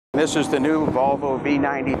This is the new Volvo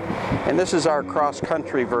V90, and this is our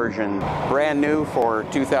cross-country version. Brand new for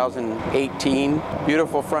 2018.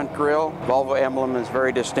 Beautiful front grille. Volvo emblem is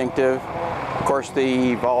very distinctive. Of course,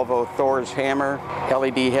 the Volvo Thor's hammer,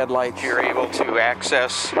 LED headlights. You're able to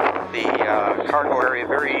access the cargo area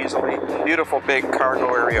very easily. Beautiful big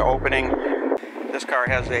cargo area opening. This car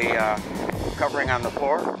has a covering on the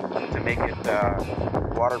floor to make it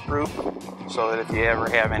waterproof, so that if you ever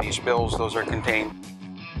have any spills, those are contained.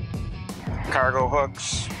 Cargo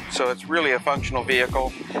hooks, so it's really a functional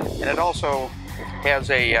vehicle. And it also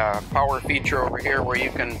has a power feature over here where you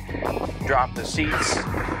can drop the seats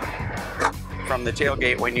from the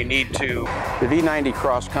tailgate when you need to. The V90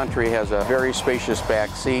 Cross Country has a very spacious back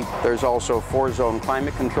seat. There's also 4-zone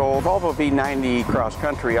climate control. Volvo V90 Cross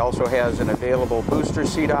Country also has an available booster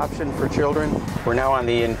seat option for children. We're now on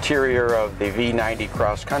the interior of the V90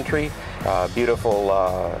 Cross Country. Beautiful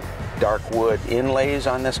dark wood inlays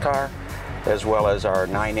on this car, as well as our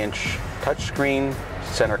 9-inch touchscreen.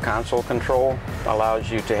 Center console control allows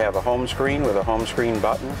you to have a home screen with a home screen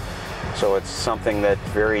button. So it's something that's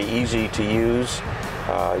very easy to use.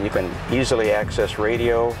 You can easily access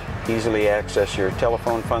radio, easily access your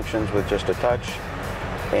telephone functions with just a touch,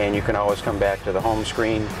 and you can always come back to the home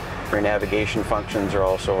screen. Your navigation functions are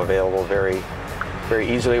also available very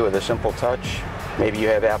easily with a simple touch. Maybe you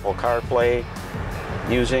have Apple CarPlay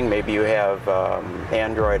using, maybe you have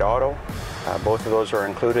Android Auto. Both of those are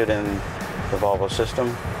included in the Volvo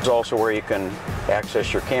system. It's also where you can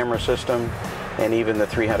access your camera system and even the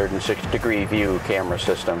 360-degree view camera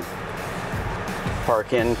system.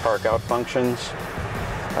 Park in, park out functions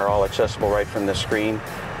are all accessible right from the screen,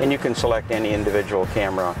 and you can select any individual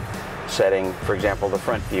camera setting, for example the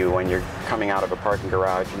front view when you're coming out of a parking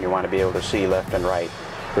garage and you want to be able to see left and right.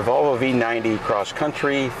 The Volvo V90 Cross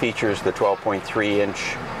Country features the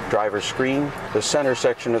 12.3-inch driver screen. The center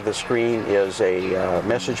section of the screen is a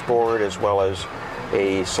message board as well as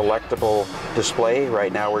a selectable display.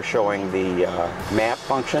 Right now we're showing the map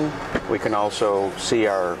function. We can also see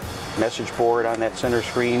our message board on that center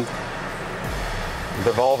screen.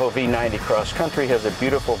 The Volvo V90 Cross Country has a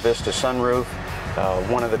beautiful vista sunroof,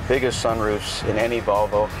 one of the biggest sunroofs in any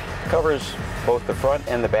Volvo. Covers both the front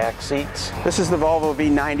and the back seats. This is the Volvo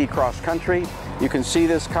V90 Cross Country. You can see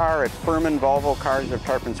this car at Ferman Volvo Cars of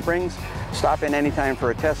Tarpon Springs. Stop in anytime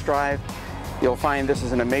for a test drive. You'll find this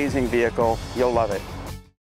is an amazing vehicle. You'll love it.